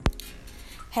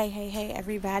Hey,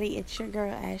 everybody. It's your girl,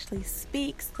 Ashley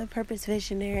Speaks, the Purpose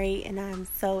Visionary, and I'm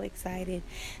so excited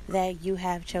that you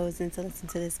have chosen to listen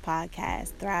to this podcast,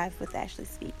 Thrive with Ashley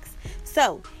Speaks.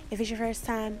 So, if it's your first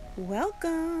time,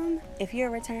 welcome. If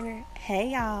you're a returner, hey,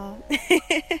 y'all.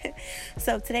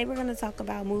 So, today we're going to talk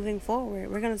about moving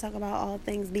forward. We're going to talk about all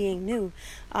things being new.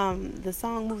 The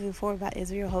song Moving Forward by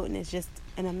Israel Houghton is just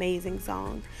an amazing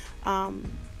song.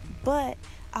 But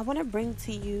I want to bring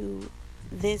to you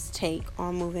this take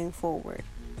on moving forward.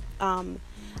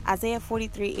 Isaiah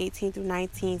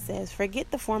 43:18-19 says,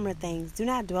 "Forget the former things. Do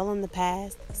not dwell on the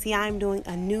past. See, I am doing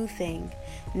a new thing.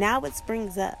 Now it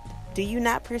springs up. Do you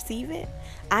not perceive it?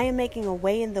 I am making a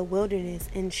way in the wilderness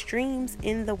and streams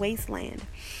in the wasteland."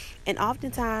 And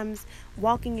oftentimes,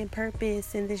 walking in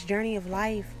purpose in this journey of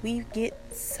life, we get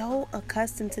so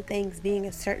accustomed to things being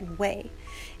a certain way.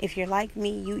 If you're like me,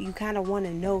 you kind of want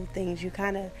to know things. You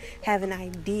kind of have an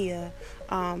idea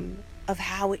of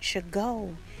how it should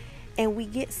go. And we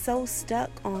get so stuck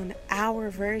on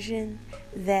our version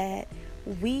that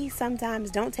we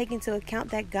sometimes don't take into account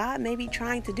that God may be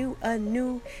trying to do a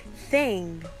new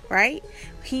thing, right?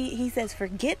 He says,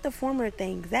 forget the former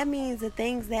things. That means the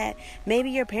things that maybe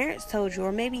your parents told you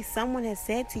or maybe someone has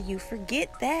said to you.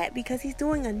 Forget that, because he's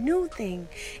doing a new thing.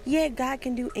 Yeah, God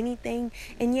can do anything,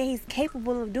 and yeah, he's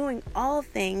capable of doing all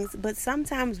things, but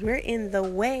sometimes we're in the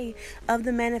way of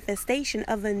the manifestation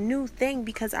of a new thing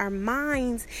because our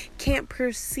minds can't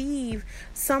perceive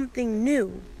something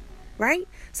new. Right?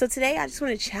 So today I just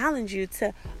want to challenge you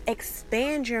to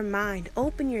expand your mind,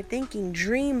 open your thinking,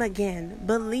 dream again,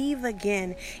 believe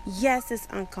again. Yes, it's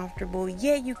uncomfortable.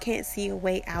 Yeah, you can't see a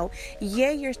way out. Yeah,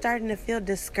 you're starting to feel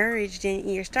discouraged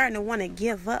and you're starting to want to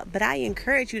give up. But I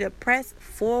encourage you to press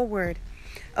forward.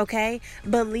 Okay?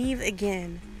 Believe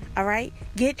again. All right?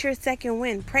 Get your second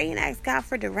wind. Pray and ask God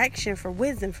for direction, for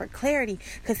wisdom, for clarity,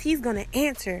 because he's going to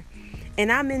answer. And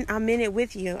I'm in it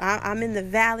with you. I'm in the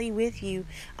valley with you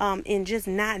in just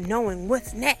not knowing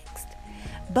what's next.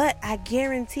 But I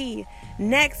guarantee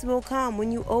next will come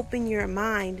when you open your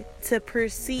mind to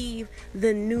perceive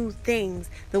the new things.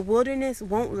 The wilderness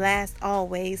won't last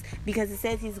always, because it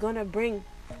says he's going to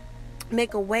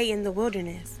make a way in the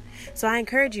wilderness. So I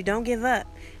encourage you, don't give up.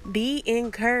 Be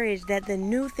encouraged that the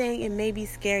new thing, it may be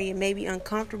scary, it may be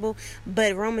uncomfortable,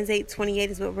 but Romans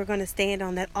 8:28 is what we're going to stand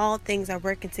on, that all things are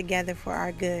working together for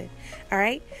our good. All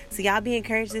right? So y'all be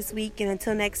encouraged this week, and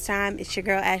until next time, it's your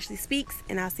girl Ashley Speaks,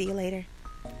 and I'll see you later.